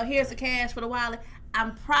 and then you go, here's the cash for the wallet,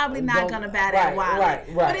 I'm probably not going to buy that wallet.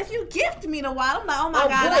 Right. But if you gift me the wallet, I'm like, oh my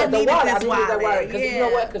God, I needed this wallet. Because you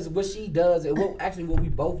know what? Because what she does, and what we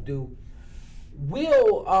both do,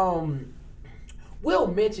 we'll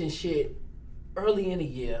mention shit early in the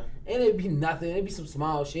year, and it'd be nothing. It'd be some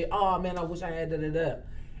small shit. Oh man, I wish I had da.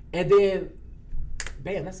 And then,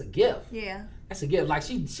 bam, that's a gift. Yeah. That's a gift. Like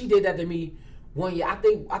she did that to me one year. I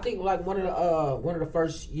think like one of the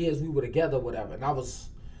first years we were together, whatever.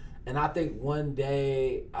 And I think one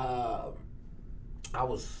day I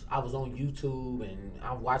was on YouTube and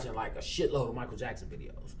I'm watching like a shitload of Michael Jackson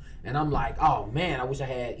videos. And I'm like, oh man, I wish I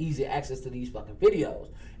had easy access to these fucking videos.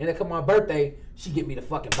 And then come my birthday, she get me the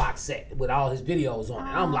fucking box set with all his videos on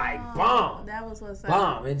it. I'm like, bomb. That was what's up.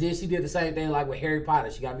 Bomb. And then she did the same thing like with Harry Potter.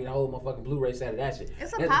 She got me the whole motherfucking Blu-ray set of that shit.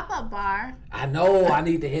 It's a pop-up bar. I know. I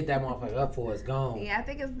need to hit that motherfucker up before it's gone. Yeah, I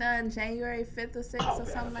think it's done January 5th or 6th or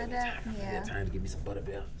something like that. Yeah. Time to give me some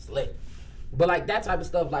Butterbeer. It's lit. But like that type of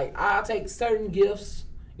stuff, like I'll take certain gifts.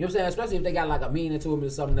 You know what I'm saying? Especially if they got like a meaning to them or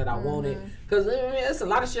something that I wanted. Because it's a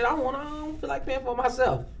lot of shit I want. I don't feel like paying for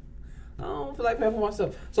myself. So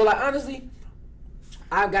like honestly,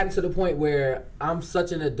 I've gotten to the point where I'm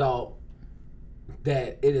such an adult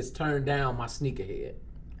that it has turned down my sneakerhead.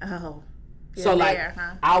 Oh. So like, there,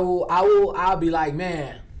 huh? I'll be like,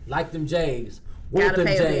 man, like them J's, want Gotta them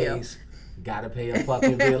pay a bill. J's, gotta pay a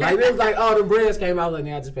fucking bill. Like it was like, oh, the breads came out. I was like,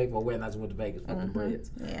 nah, I just paid for a wedding. I just went to Vegas, fucking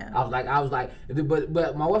breads. Yeah. I was like,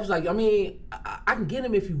 but my wife was like, I mean, I can get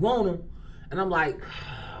them if you want them, and I'm like,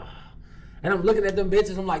 and I'm looking at them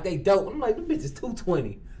bitches. I'm like, they dope. I'm like, them bitches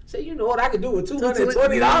 $220. So you know what I could do with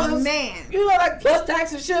 $220? Man. You know, like plus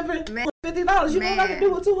tax and shipping. Man. $50. You know what I can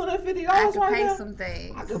do with $250 I can right pay now? some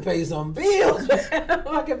things. I can pay some bills.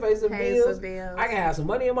 I can pay some bills. I can have some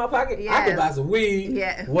money in my pocket. I can Yes. buy some weed.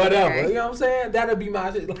 Yeah. Whatever. Okay. You know what I'm saying? That'll be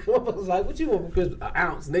my shit. Like, what you want for Christmas? An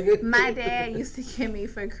ounce, nigga. My dad used to give me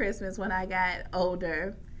for Christmas when I got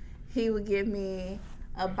older. He would give me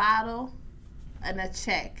a bottle and a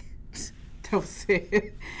check. Don't say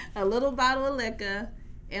it. A little bottle of liquor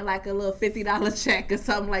and like a little $50 check or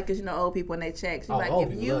something like, cause you know old people when they check. She's like, old if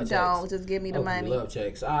people you love don't, checks. just give me the Old people money. love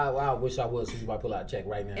checks. I wish I would. So you might pull out a check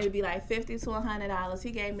right now. It'd be like $50 to $100.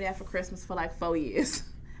 He gave me that for Christmas for like 4 years.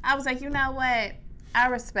 I was like, you know what? I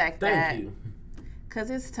respect that. Thank you. Cause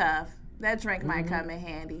it's tough. That drink might come in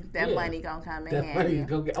handy. That Yeah. money gonna come in That money handy.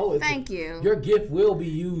 go get. Thank you. Your gift will be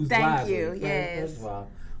used Thank wisely. you, yes. First of all,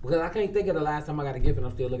 because I can't think of the last time I got a gift and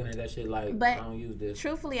I'm still looking at that shit like But I don't use this.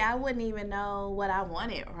 truthfully, I wouldn't even know what I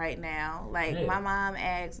wanted right now. Like Yeah. my mom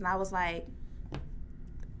asked, and I was like,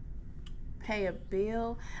 "Pay a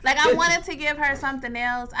bill." Like I wanted to give her something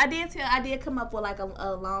else. I did come up with like a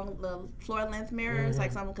long little floor length mirrors,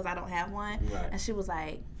 like something because I don't have one. Right. And she was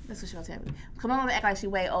like, "This is what she gonna tell me." Come on, act like she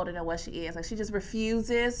way older than what she is. Like she just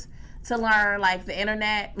refuses to learn like the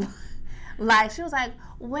internet. Like she was like,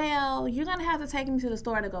 "Well, you're gonna have to take me to the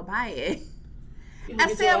store to go buy it." You I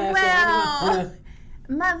get said, your ass on. "Well,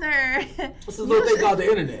 mother, What's this little thing called the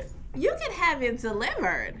internet? you can have it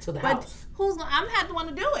delivered To the but house. who's gonna? I'm have to want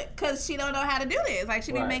to do it because she don't know how to do this. Like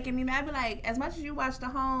she be Right. making me mad. I be like, as much as you watch the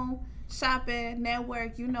Home Shopping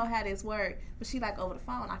Network, you know how this work. But she like over the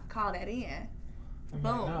phone. I can call that in. Boom.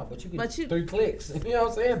 No, but you get But you- 3 clicks. You know what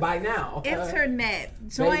I'm saying? By now. Internet,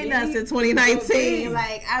 join Baby. us in 2019. Please.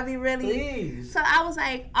 Like I be really. Please. So I was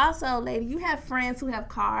like, also, lady, you have friends who have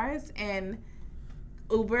cars and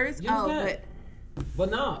Ubers. Use oh, that. but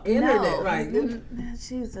But no, internet, no. right?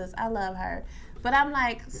 Jesus, I love her. But I'm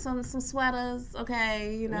like, some sweaters,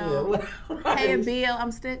 okay, you know. Yeah, Pay a bill.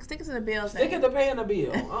 I'm sticking to the bill Stick thing. at the paying the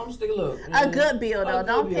bill. I'm sticking. Look, A man. good bill, though. A good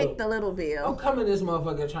Don't bill. pick the little I'm bill. coming this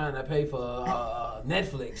motherfucker trying to pay for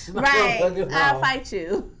Netflix. Right. Motherfucker, I'll no. fight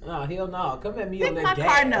you. No, hell no. Come at me Pick on that my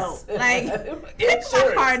gas. car note. Like, pick my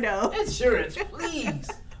Insurance. car note. Insurance, please.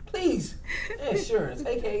 Please. Insurance,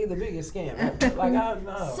 aka the biggest scam. Like, I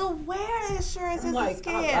know. So where insurance is like, a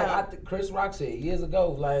scam? Chris Rock said years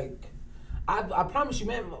ago, like, I promise you,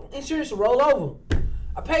 man, insurance will roll over.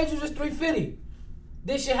 I paid you just $350.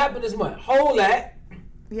 This shit happened this month. Hold that.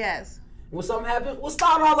 Yes. When something happens, we'll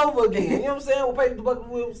start all over again. You know what I'm saying?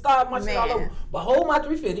 We'll start my shit all Man. over. But hold my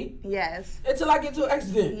 $350 Yes. until I get to an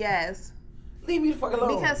accident. Yes. Leave me the fuck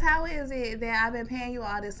alone. Because how is it that I've been paying you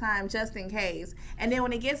all this time just in case, and then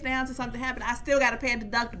when it gets down to something happen, I still got to pay a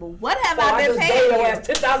deductible? What have So I been just gave paying your you? ass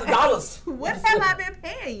 $10,000. What have I been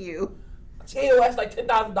paying you? I paid your ass like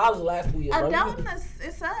 $10,000 the last 2 years, bro. Adulting,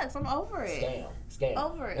 it sucks. I'm over it. Scam.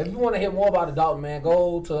 Over it. If you want to hear more about adulting, man,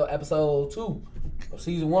 go to episode 2 of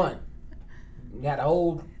season 1. We had a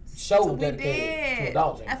whole show So we dedicated did. to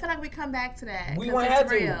adulting. I feel like we come back to that. We 'cause won't it's have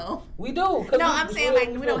to. real. We do. 'cause No, we- I'm it's saying real, like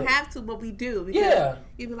we feel don't it. have to, but we do. Because Yeah.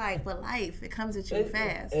 you'd be like, but life, it comes at you It-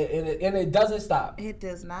 fast. and it doesn't stop. It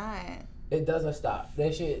does not. It doesn't stop.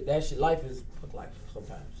 That shit, life is fuck life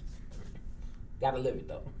sometimes. Gotta live it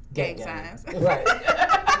though. Gang signs. Right.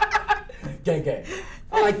 gang.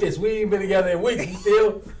 I like this. We ain't been together in weeks.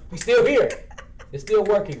 We still here. It's still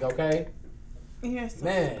working, okay? You're so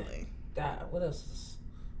Man. silly. God, what else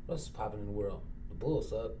is popping in the world? The Bulls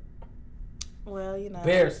suck. Well, you know.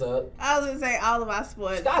 Bears suck. I was gonna say all of our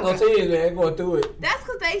sports. Scott gonna tell you, man, going through it. That's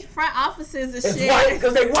because they front offices and It's shit. white,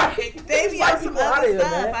 because they white. They It's be white on some people out other here,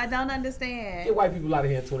 stuff. man. I don't understand. Get white people out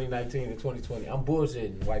of here in 2019 and 2020. I'm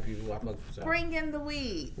bullshitting white people. I fuck with y'all. Bring in the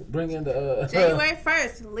weed. Bring in the January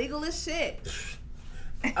 1st, legal as shit.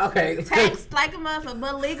 Okay. Taxed like a motherfucker,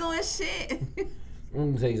 but legal as shit. Let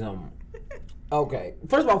me tell you something. Okay.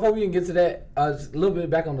 First of all, before we even get to that, just a little bit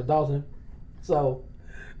back on the Dalton. So,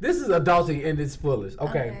 this is adulting in its fullest.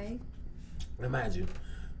 Okay. Imagine,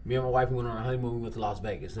 me and my wife went on a honeymoon. We went to Las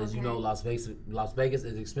Vegas. As you know, Las Vegas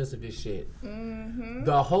is expensive as shit. Mm-hmm.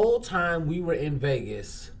 The whole time we were in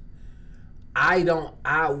Vegas,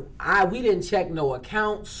 we didn't check no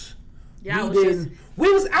accounts. We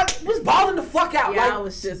was balling the fuck out. Yeah, like, I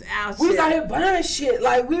was just out. we was shit. out here buying shit.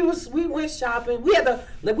 Like we went shopping. We had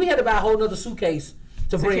to buy a whole nother suitcase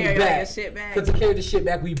to bring carry it all back. your shit back. To carry the shit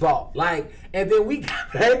back we bought. Like, and then we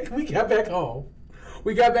got back home.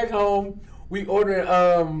 We got back home. We ordered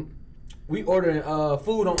food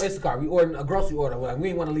on Instacart. We ordered a grocery order. Like, we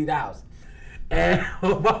didn't want to leave the house. And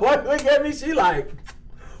my wife looked at me, she like,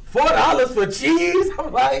 $4 for cheese?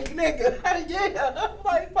 I'm like, nigga, yeah. I'm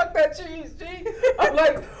like, fuck that cheese, G. I'm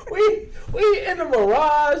like, we in the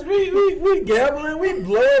mirage, we gambling, we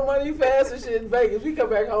blowing money fast and shit in Vegas. We come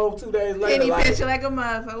back home 2 days later. Penny like, picture like a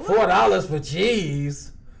motherfucker. $4 for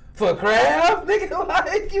cheese? For crab? Nigga,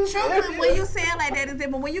 like, you True, when you say it like that, it's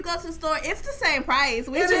different. When you go to the store, it's the same price.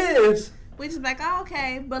 We just like, oh,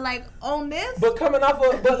 okay. But like on this. But coming off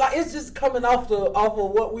of, it's just coming off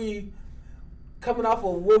of what we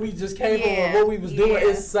just came from and what we was doing.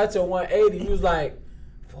 It's such a 180. He was like,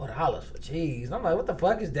 $4 for cheese. I'm like, what the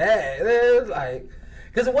fuck is that? It was like,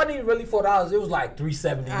 because it wasn't even really $4. It was like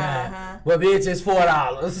 $3.79. But bitch, it's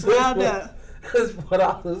 $4. It's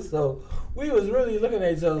 $4. So we was really looking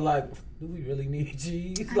at each other like, do we really need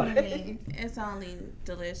cheese? I mean, it's only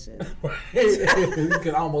delicious. You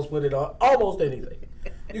can almost put it on almost anything.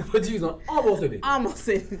 You put cheese on almost anything. Almost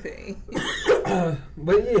anything.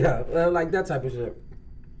 But yeah, like that type of shit.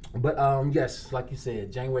 But yes, like you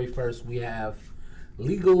said, January 1st, we have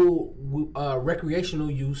legal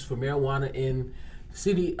recreational use for marijuana in the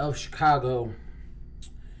city of Chicago.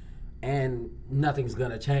 And nothing's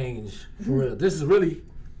going to change for real. This is really,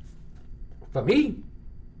 for me,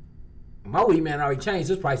 my weed man already changed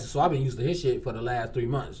his prices, so I've been used to his shit for the last 4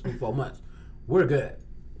 months. We're good.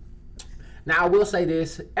 Now, I will say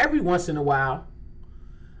this. Every once in a while,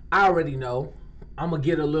 I already know I'm going to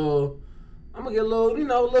get a little, a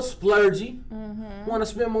little splurgy. Want to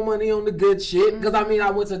spend more money on the good shit. Because, I mean,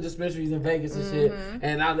 I went to dispensaries in Vegas and shit.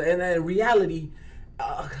 And in reality,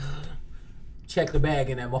 check the bag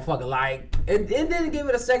in that motherfucker. Like, and didn't give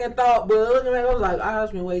it a second thought. But looking at it, I was like,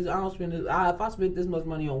 if I spent this much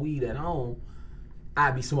money on weed at home,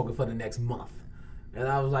 I'd be smoking for the next month. And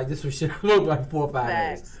I was like, this was shit look like 4 or 5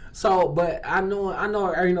 days. So, but I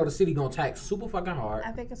already know the city gonna tax super fucking hard.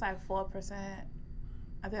 I think it's like 4%.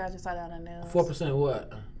 I think I just saw that on the news. 4%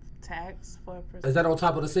 what? Tax, 4%. Is that on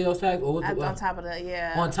top of the sales tax? Or on top of the,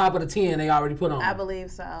 yeah. On top of the 10 they already put on. I believe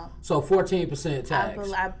so. So 14%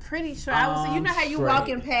 tax. I'm pretty sure. I was. You know how you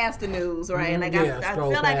walking past the news, right? And like I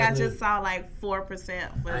feel like I just saw like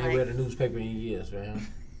 4%. I ain't read a newspaper in years, man.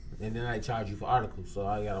 And then I charge you for articles, so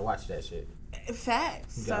I gotta watch that shit.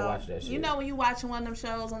 Facts. You gotta watch that shit. You know when you watching one of them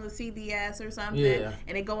shows on the CBS or something, and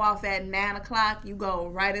they go off at 9:00, you go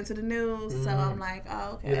right into the news. So I'm like,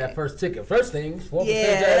 oh, okay. Yeah, that first ticket, first things, 4%.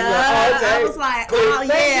 I was like, oh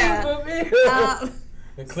yeah.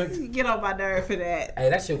 And click. Get on my nerve for that.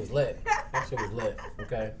 Hey, that shit was lit.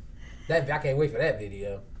 Okay, I can't wait for that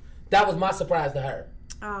video. That was my surprise to her.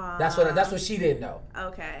 That's what she didn't know.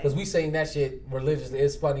 Okay. Because we sing that shit religiously.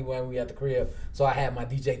 It's funny when we at the crib, so I had my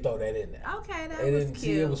DJ throw that in there. Okay, that was cute.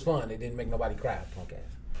 See, it was fun. It didn't make nobody cry, punk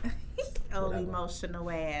ass. Old emotional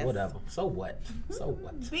ass. Whatever. So what?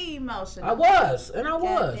 Be emotional. I was.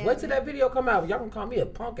 Wait till that video come out. Y'all can call me a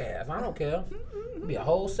punk ass. I don't care. Be a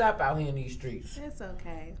whole sap out here in these streets. It's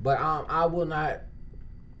okay. But I will not.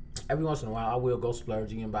 Every once in a while, I will go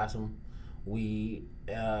splurging and buy some weed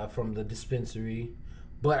from the dispensary.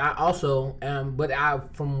 But I also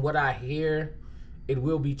from what I hear, it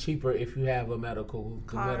will be cheaper if you have a medical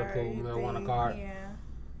marijuana card. Yeah.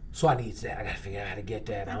 So I need that. I gotta figure out how to get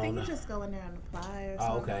that. I don't know. You just go in there and apply or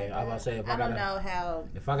something. Oh, okay. Like I was about to say I don't know how.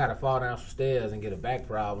 If I gotta fall down some stairs and get a back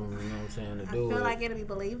problem, you know what I'm saying, to do it. I feel like it'll be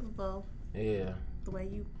believable. Yeah. The way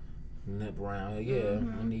you nip around. Yeah.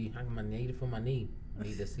 I need it for my knee. I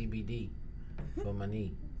need the CBD for my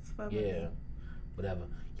knee. Yeah. Whatever.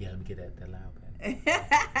 Yeah. Let me get that loud back.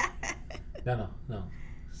 No.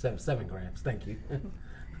 7 grams. Thank you.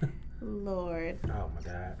 Lord. Oh my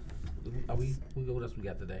God. What else we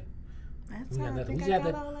got today? That's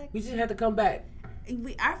We just had to come back.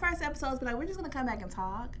 Our first episode is like we're just gonna come back and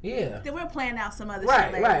talk. Yeah. Then we're planning out some other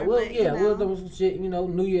shit later. Right. Well, yeah. We'll do some shit.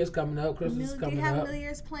 New Year's coming up. Christmas is coming up. Do you have New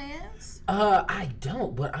Year's plans? I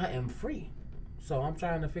don't, but I am free, so I'm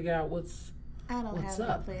trying to figure out what's. I don't have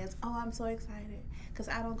any plans. Oh, I'm so excited because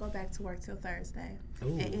I don't go back to work till Thursday.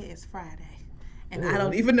 And it is Friday. And I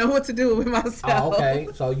don't even know what to do with myself.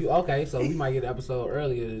 Oh, okay. So we might get an episode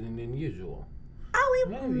earlier than usual. Oh,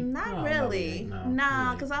 not really.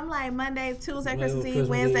 No, because I'm like Monday, Tuesday, Christmas Eve,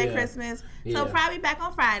 Wednesday, Christmas. So probably back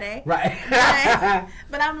on Friday. Right.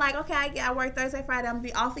 But I'm like, okay, I work Thursday, Friday. I'm going to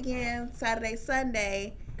be off again Saturday,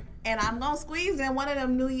 Sunday. And I'm going to squeeze in one of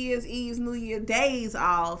them New Year's Eves, New Year days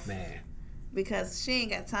off. Man. Because she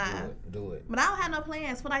ain't got time. Do it. But I don't have no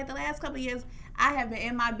plans. For like the last couple of years, I have been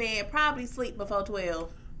in my bed, probably sleep before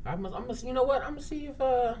 12. You know what? I'm gonna see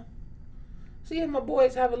if my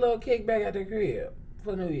boys have a little kickback at the crib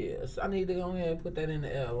for New Year's. I need to go ahead and put that in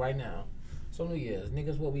the air right now. So New Year's,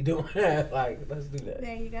 niggas, what we doing? Like, let's do that.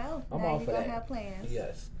 There you go. I'm now all you for gonna that. have plans.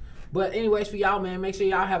 Yes. But anyways, for y'all, man, make sure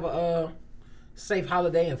y'all have a safe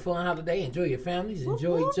holiday and fun holiday. Enjoy your families.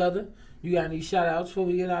 Enjoy each other. You got any shout outs before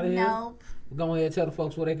we get out of here? Nope. Go ahead and tell the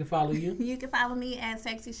folks where they can follow you. You can follow me at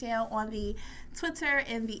Sexy Shell on the Twitter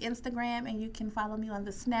and the Instagram, and you can follow me on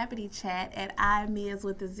the Snappity Chat at iMiz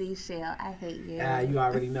with the Z Shell. I hate you. You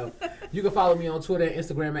already know. You can follow me on Twitter and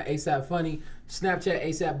Instagram at ASAP Funny, Snapchat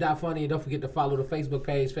ASAP.funny, and don't forget to follow the Facebook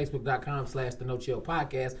page, facebook.com/The No Chill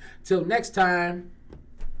Podcast. Till next time.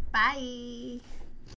 Bye.